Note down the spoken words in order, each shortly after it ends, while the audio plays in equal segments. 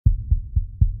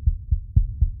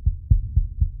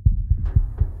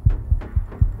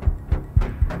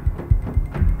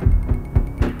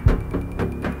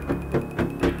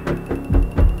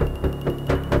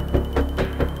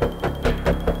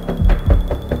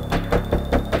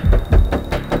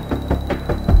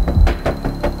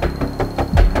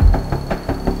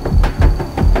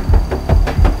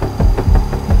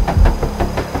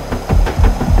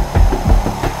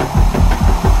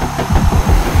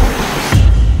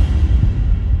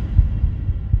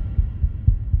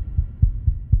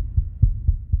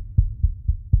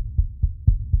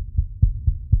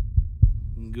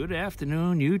Good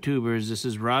afternoon, YouTubers. This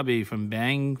is Robbie from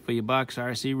Bang for Your Bucks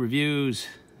RC Reviews.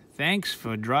 Thanks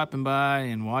for dropping by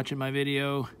and watching my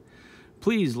video.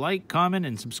 Please like, comment,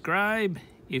 and subscribe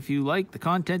if you like the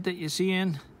content that you're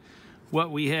seeing. What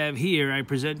we have here I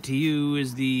present to you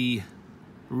is the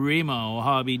Remo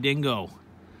Hobby Dingo.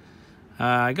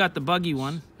 I got the Buggy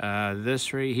one.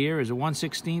 This right here is a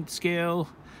 1/16 scale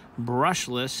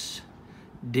brushless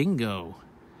Dingo.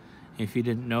 If you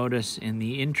didn't notice in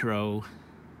the intro,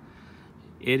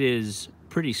 it is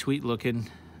pretty sweet looking.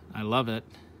 I love it.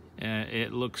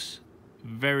 It looks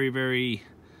very, very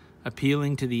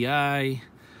appealing to the eye.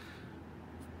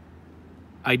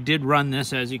 I did run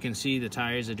this. As you can see, the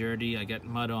tires are dirty. I got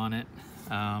mud on it.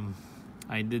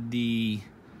 I did the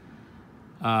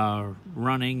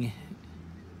running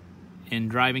and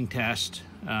driving test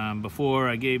before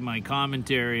I gave my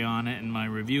commentary on it and my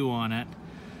review on it.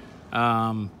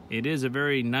 It is a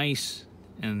very nice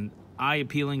and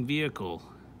eye-appealing vehicle.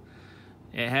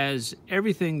 It has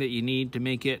everything that you need to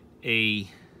make it a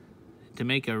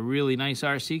really nice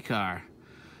RC car.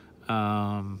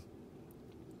 I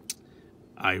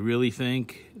really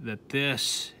think that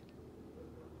this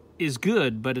is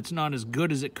good, but it's not as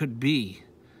good as it could be.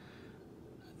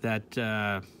 That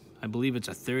I believe it's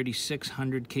a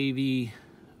 3600 kV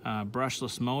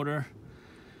brushless motor.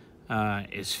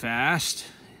 It's fast.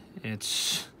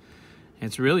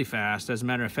 It's really fast. As a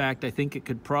matter of fact, I think it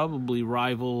could probably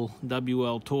rival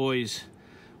WL Toys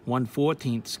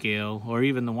 1/14 scale or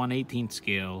even the 1/18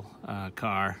 scale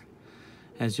car.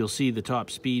 As you'll see the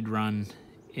top speed run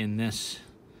in this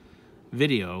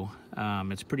video,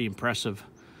 it's pretty impressive.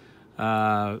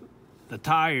 The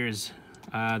tires,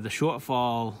 the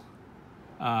shortfall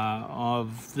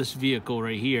of this vehicle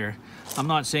right here. I'm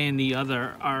not saying the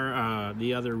other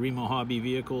Remo Hobby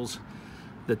vehicles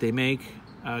that they make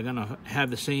are gonna have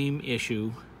the same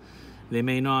issue. They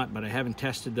may not, but I haven't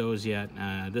tested those yet.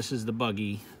 This is the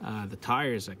Buggy. The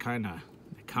tires are kind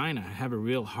of have a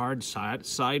real hard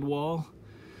sidewall,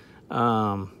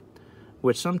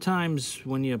 which sometimes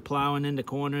when you're plowing into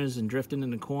corners and drifting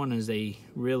into corners, they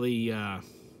really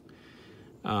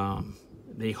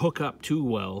they hook up too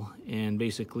well, and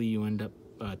basically you end up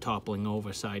toppling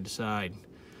over side to side.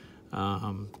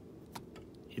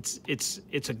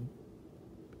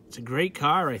 It's a great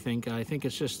car, I think. I think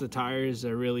it's just the tires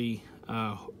are really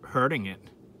hurting it.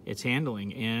 It's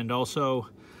handling, and also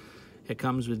it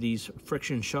comes with these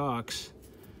friction shocks,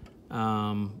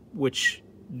 which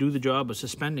do the job of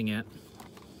suspending it.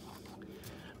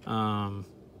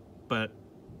 But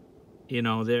you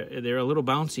know, they're a little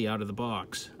bouncy out of the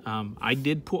box. I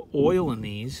did put oil in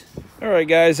these. All right,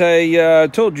 guys, I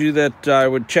told you that I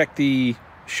would check the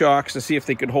shocks to see if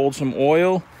they could hold some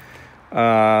oil.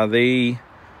 They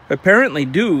apparently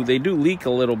do. They do leak a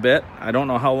little bit. I don't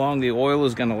know how long the oil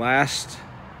is going to last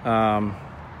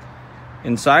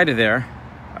inside of there,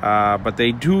 but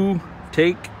they do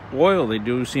take oil. They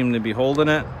do seem to be holding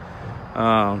it.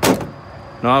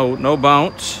 No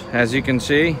bounce, as you can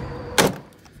see.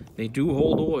 They do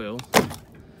hold oil.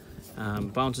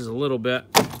 Bounces a little bit,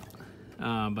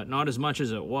 but not as much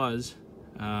as it was.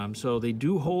 So they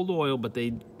do hold oil, but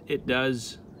it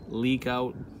does leak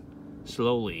out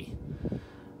slowly.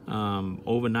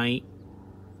 Overnight,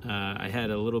 I had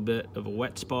a little bit of a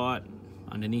wet spot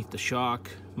underneath the shock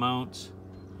mounts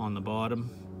on the bottom,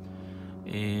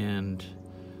 and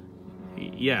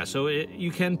yeah, so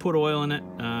you can put oil in it.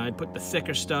 I put the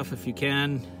thicker stuff if you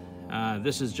can.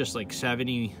 This is just like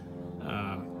 70,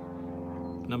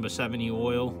 number 70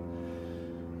 oil.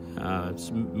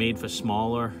 It's made for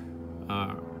smaller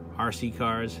RC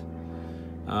cars.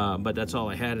 But that's all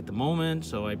I had at the moment,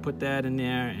 so I put that in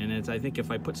there, and I think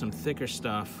if I put some thicker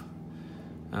stuff,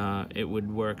 it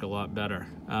would work a lot better.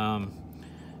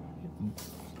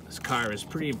 This car is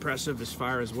pretty impressive as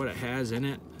far as what it has in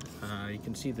it. You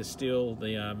can see the steel,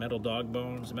 the metal dog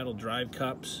bones, metal drive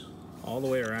cups all the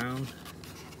way around.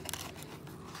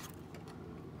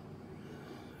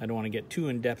 I don't want to get too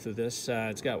in depth with this.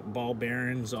 It's got ball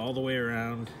bearings all the way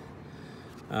around.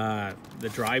 The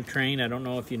drivetrain, I don't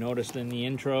know if you noticed in the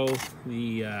intro,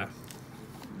 the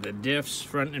diffs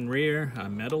front and rear are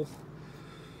metal,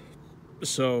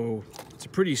 so it's a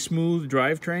pretty smooth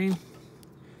drivetrain.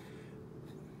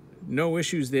 No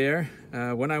issues there.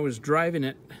 When I was driving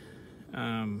it,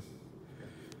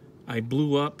 I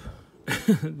blew up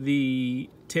the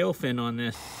tail fin on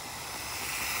this.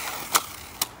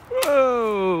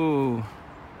 Whoa!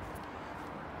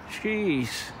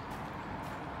 Jeez.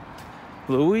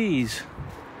 Louise.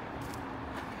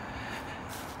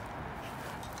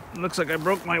 Looks like I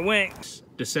broke my wings.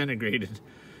 Disintegrated.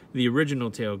 the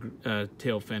original tail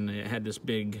fin. It had this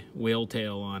big whale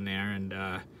tail on there, and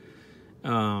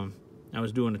I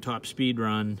was doing a top speed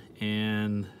run,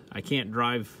 and I can't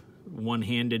drive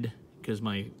one-handed because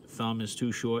my thumb is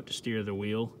too short to steer the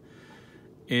wheel.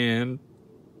 And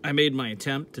I made my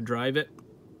attempt to drive it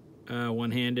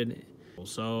one-handed.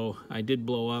 So I did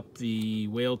blow up the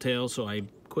whale tail, so I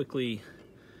quickly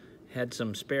had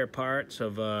some spare parts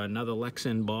of another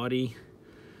Lexan body.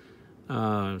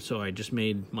 So I just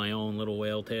made my own little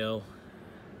whale tail,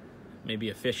 maybe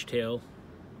a fish tail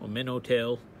or minnow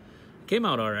tail. Came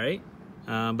out all right,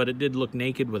 but it did look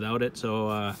naked without it, so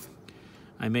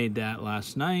I made that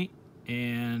last night.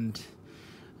 And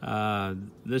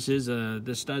this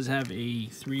does have a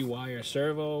 3-wire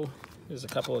servo. There's a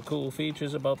couple of cool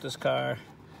features about this car.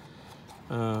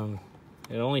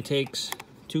 It only takes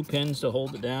 2 pins to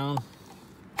hold it down.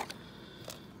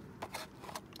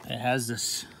 It has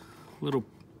this little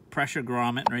pressure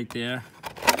grommet right there.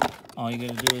 All you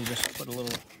gotta do is just put a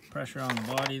little pressure on the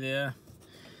body there.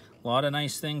 A lot of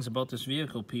nice things about this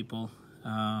vehicle, people.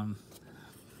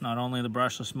 Not only the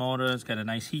brushless motor, it's got a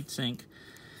nice heat sink.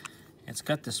 It's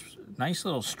got this nice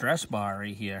little stress bar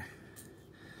right here.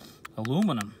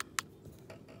 Aluminum.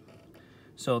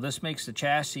 So this makes the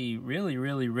chassis really,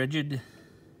 really rigid.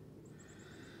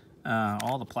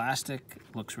 All the plastic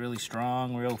looks really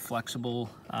strong, real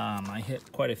flexible. I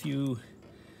hit quite a few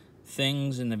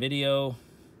things in the video.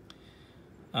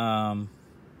 What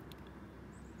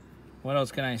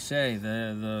else can I say?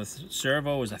 The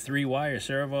servo is a 3-wire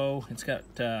servo. It's got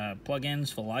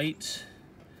plug-ins for lights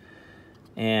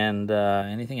and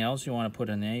anything else you want to put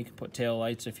in there. You can put tail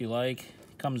lights if you like.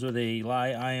 It comes with a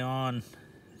Li-ion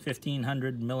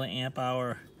 1500 milliamp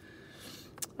hour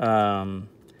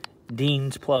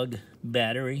Dean's plug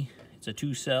battery. It's a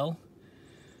 2-cell,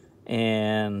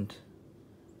 and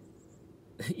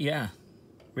yeah,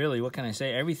 really, what can I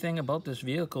say? Everything about this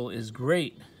vehicle is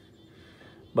great,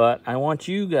 but I want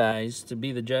you guys to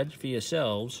be the judge for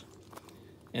yourselves,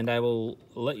 and I will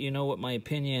let you know what my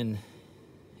opinion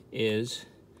is.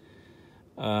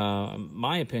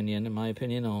 My opinion, and my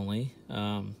opinion only,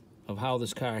 of how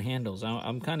this car handles.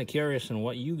 I'm kind of curious on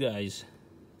what you guys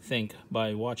think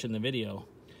by watching the video.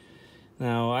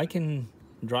 Now, I can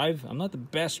drive. I'm not the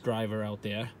best driver out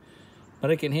there, but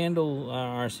I can handle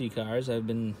RC cars. I've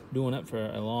been doing it for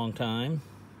a long time,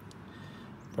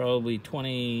 probably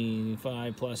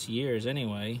 25 plus years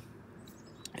anyway.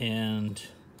 And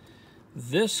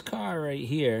this car right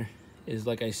here is,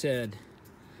 like I said,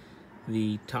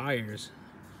 the tires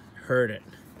hurt it.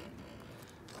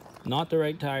 Not the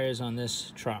right tires on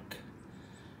this truck.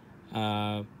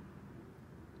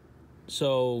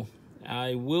 So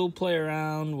I will play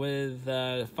around with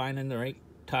finding the right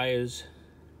tires,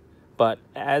 but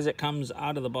as it comes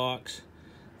out of the box,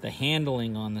 the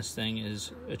handling on this thing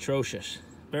is atrocious.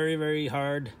 Very, very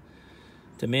hard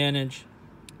to manage,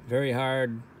 very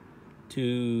hard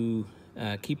to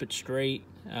keep it straight.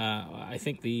 I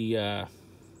think the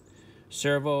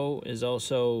servo is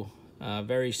also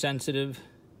very sensitive.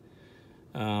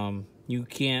 You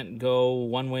can't go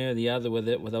one way or the other with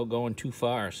it without going too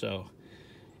far. So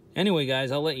anyway,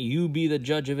 guys, I'll let you be the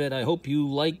judge of it. I hope you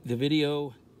liked the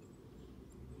video.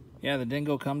 Yeah, the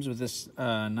Dingo comes with this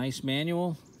nice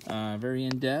manual, very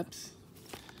in-depth.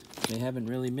 They haven't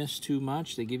really missed too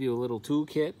much. They give you a little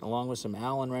toolkit along with some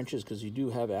Allen wrenches, because you do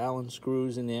have Allen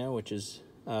screws in there, which is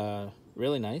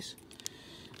really nice.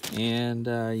 And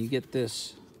you get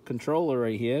this controller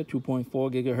right here, 2.4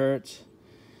 gigahertz.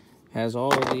 Has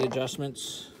all of the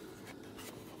adjustments.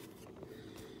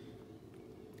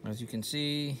 As you can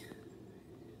see,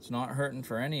 it's not hurting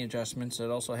for any adjustments. It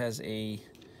also has a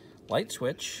light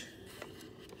switch.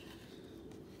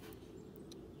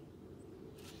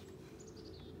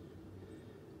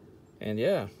 And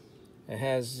yeah, it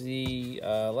has the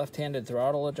left-handed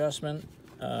throttle adjustment.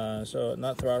 So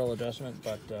not throttle adjustment,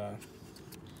 but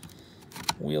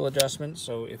wheel adjustment.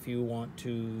 So if you want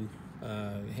to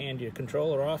hand your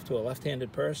controller off to a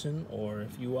left-handed person, or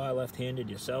if you are left-handed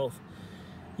yourself,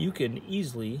 you can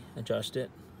easily adjust it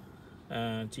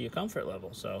to your comfort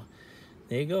level. So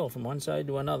there you go, from one side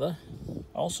to another.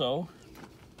 Also,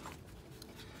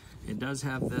 it does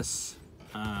have this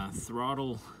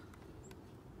throttle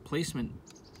placement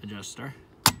adjuster.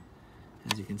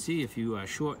 As you can see, if you are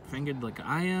short-fingered like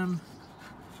I am,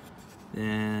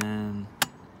 then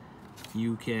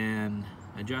you can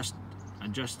adjust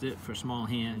it for small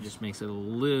hand. It just makes it a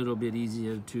little bit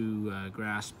easier to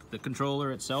grasp. The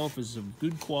controller itself is of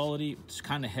good quality. It's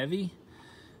kind of heavy.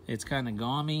 It's kind of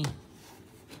gaumy,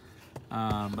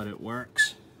 but it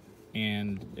works,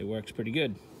 and it works pretty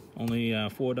good. Only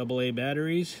 4 AA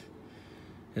batteries,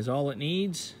 is all it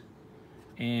needs.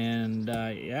 And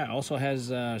yeah, also has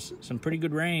some pretty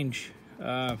good range.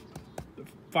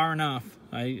 Far enough.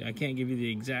 I can't give you the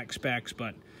exact specs,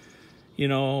 but you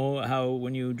know how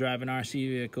when you drive an RC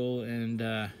vehicle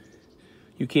and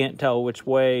you can't tell which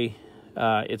way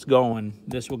it's going,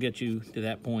 this will get you to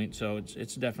that point, so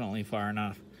it's definitely far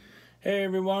enough. Hey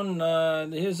everyone,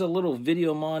 here's a little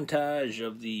video montage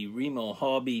of the Remo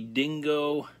Hobby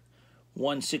Dingo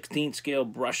 1/16 scale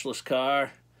brushless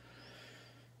car.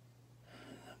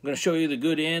 I'm going to show you the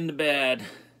good and the bad.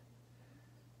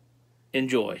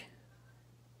 Enjoy.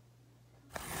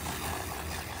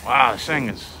 Wow, this thing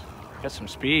has got some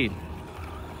speed.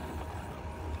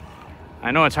 I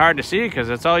know it's hard to see because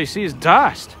that's all you see is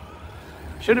dust.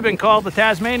 Should have been called the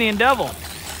Tasmanian Devil.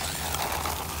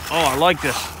 Oh, I like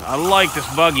this. I like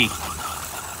this buggy.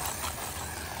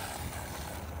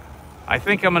 I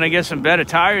think I'm going to get some better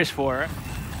tires for it.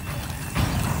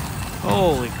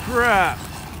 Holy crap.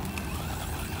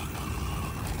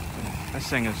 This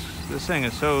thing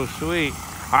is so sweet.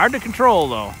 Hard to control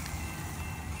though.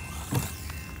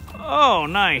 Oh,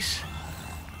 nice.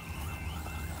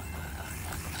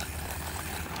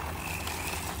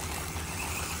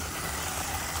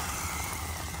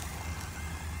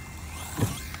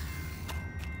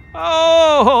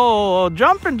 Oh,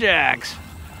 jumping jacks.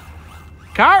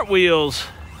 Cartwheels.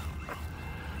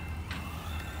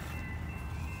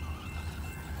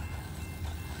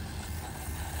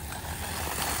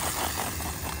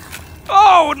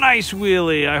 Oh, nice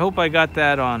wheelie. I hope I got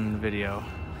that on video.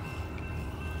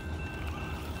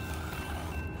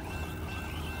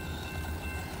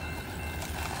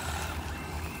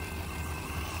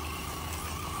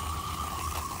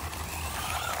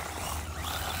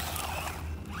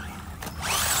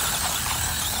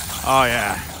 Oh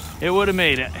yeah, it would have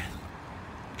made it.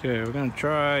 Okay, we're gonna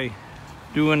try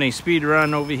doing a speed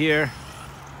run over here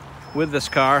with this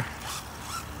car.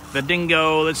 The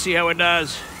Dingo, let's see how it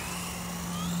does.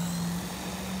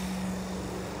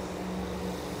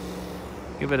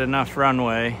 Give it enough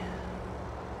runway.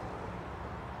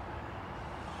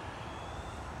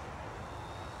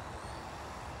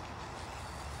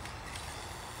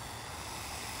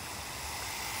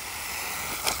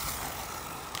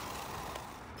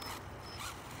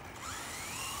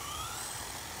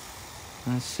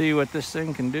 Let's see what this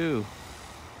thing can do.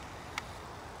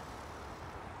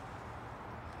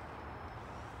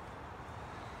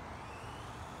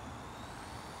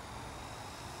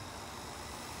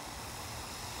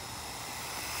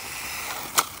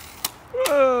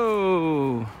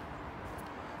 Whoa!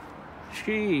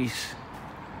 Jeez.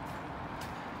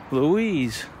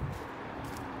 Louise.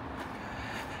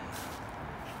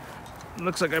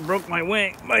 Looks like I broke my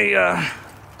wing.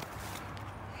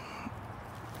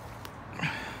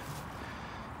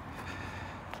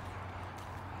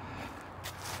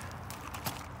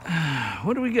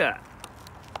 What do we got?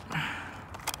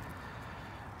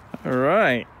 All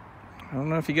right. I don't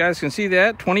know if you guys can see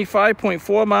that.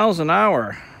 25.4 miles an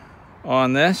hour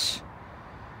on this.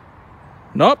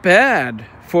 Not bad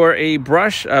for a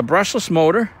brushless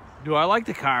motor. Do I like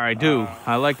the car? I do.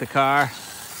 I like the car.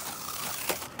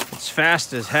 It's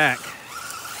fast as heck.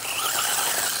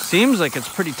 Seems like it's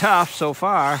pretty tough so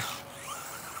far,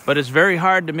 but it's very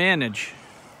hard to manage.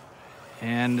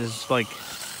 And it's like,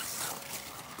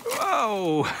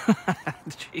 whoa,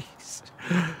 jeez.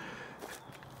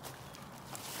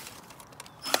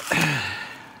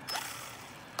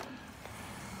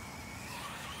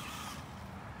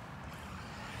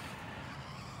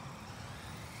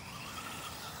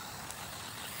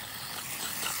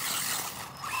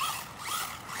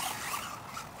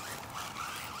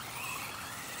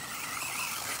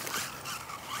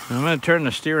 I'm going to turn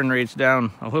the steering rates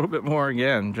down a little bit more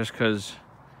again, just because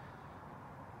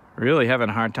really having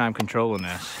a hard time controlling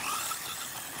this.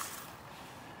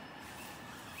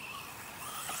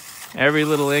 Every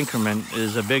little increment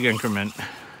is a big increment.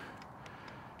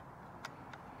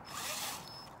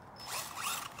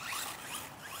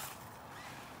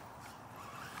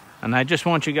 And I just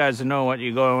want you guys to know what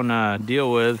you're going to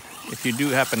deal with if you do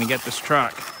happen to get this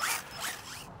truck.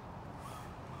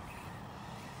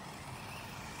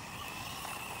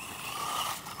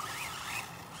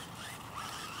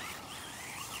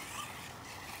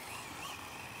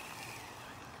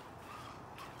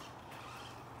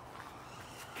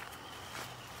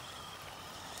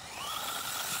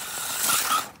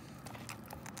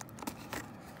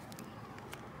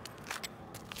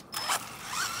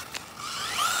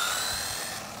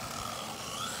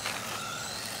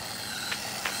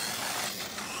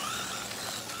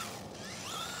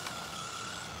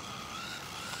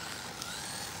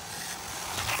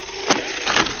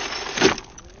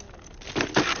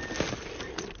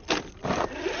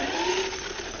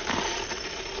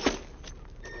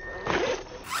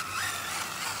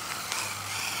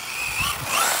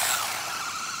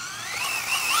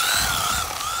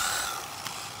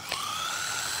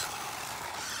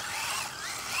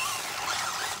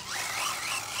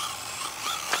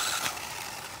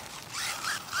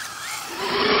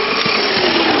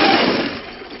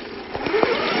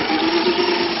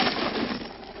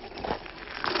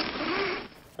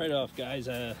 off, guys.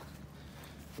 I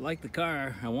like the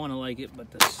car. I want to like it,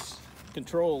 but this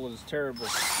control is terrible.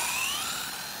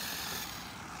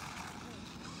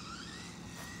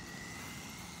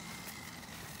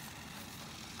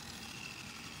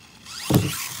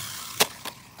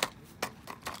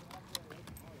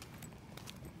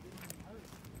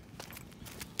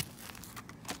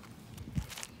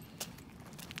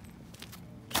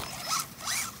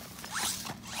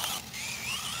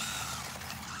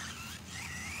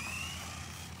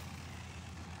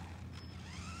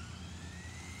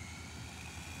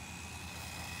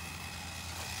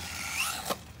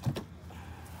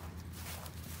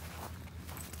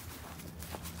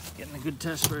 Getting a good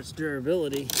test for its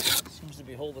durability. Seems to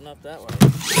be holding up that way.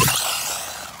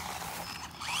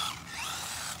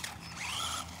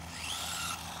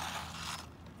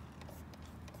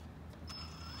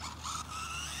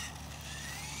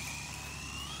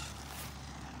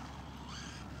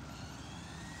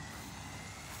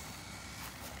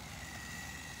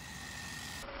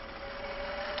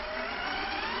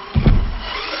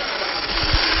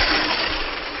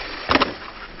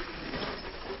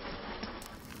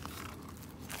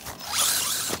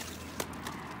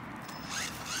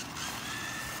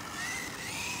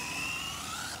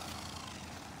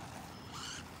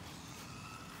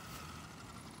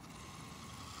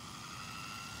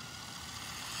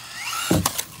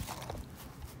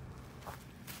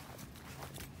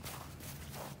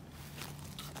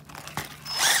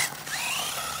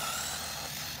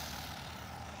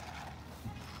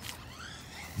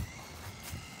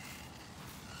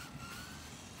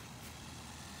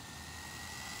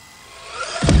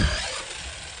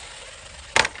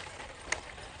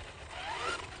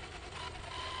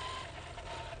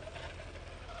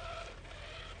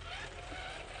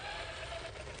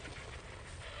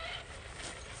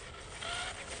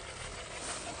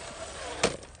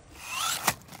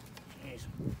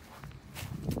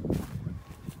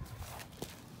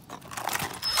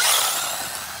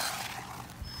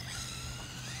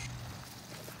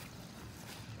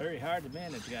 Very hard to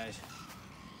manage, guys.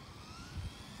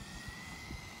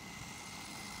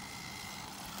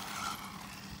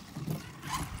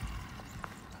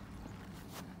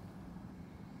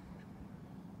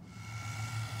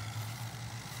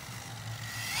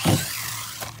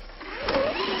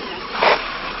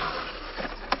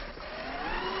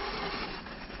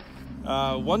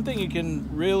 One thing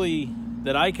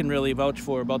that I can really vouch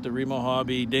for about the Remo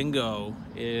Hobby Dingo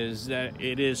is that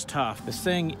it is tough. This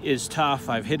thing is tough.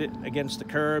 I've hit it against the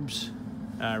curbs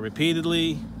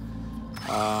repeatedly.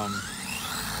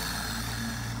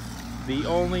 The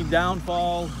only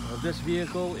downfall of this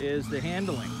vehicle is the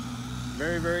handling.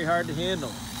 Very, very hard to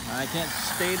handle. I can't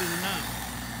state it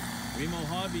enough. Remo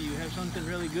Hobby, you have something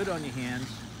really good on your hands.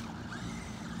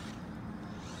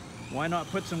 Why not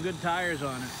put some good tires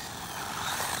on it?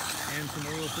 And some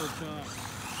oil-filled shocks.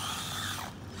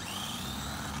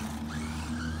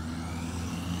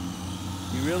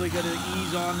 You really got to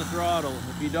ease on the throttle.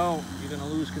 If you don't, you're going to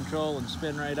lose control and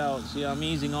spin right out. See, I'm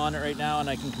easing on it right now and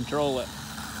I can control it.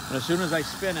 But as soon as I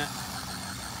spin it,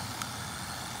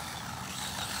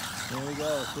 there we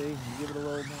go. See, you give it a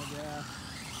little more gas.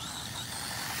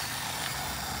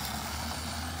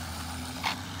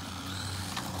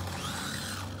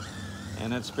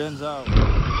 And it spins out.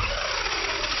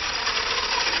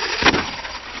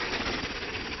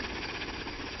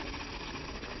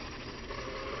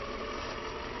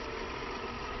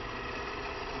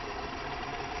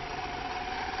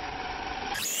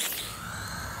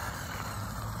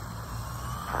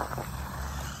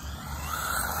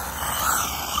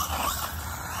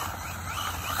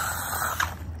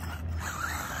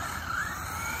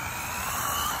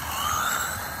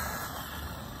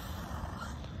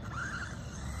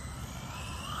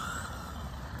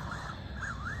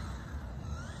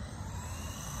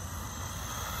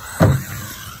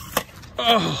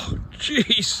 Oh,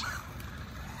 jeez.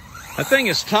 That thing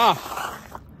is tough.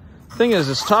 The thing is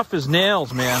as tough as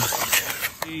nails, man.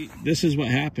 This is what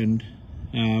happened.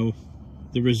 The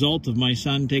result of my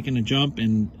son taking a jump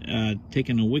and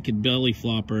taking a wicked belly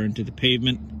flopper into the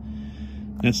pavement.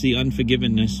 That's the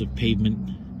unforgiveness of pavement.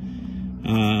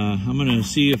 I'm gonna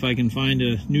see if I can find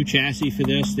a new chassis for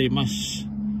this. They must,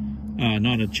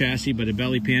 not a chassis, but a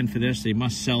belly pan for this. They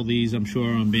must sell these, I'm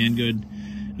sure, on Banggood.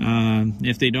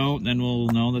 If they don't, then we'll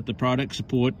know that the product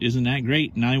support isn't that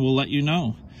great, and I will let you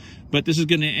know. But this is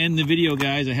going to end the video,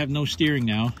 guys. I have no steering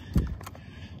now.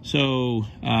 So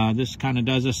this kind of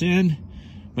does us in.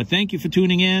 But thank you for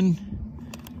tuning in.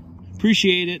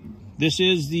 Appreciate it. This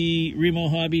is the Remo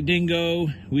Hobby Dingo.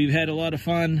 We've had a lot of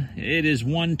fun. It is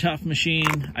one tough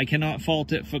machine. I cannot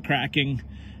fault it for cracking.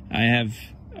 I have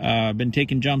been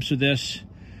taking jumps with this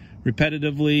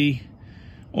repetitively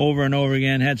over and over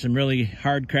again. Had some really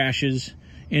hard crashes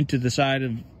into the side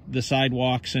of the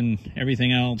sidewalks and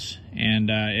everything else, and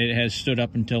it has stood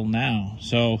up until now.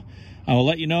 So I will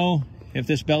let you know if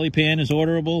this belly pan is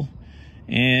orderable,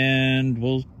 and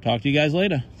we'll talk to you guys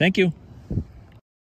later. Thank you.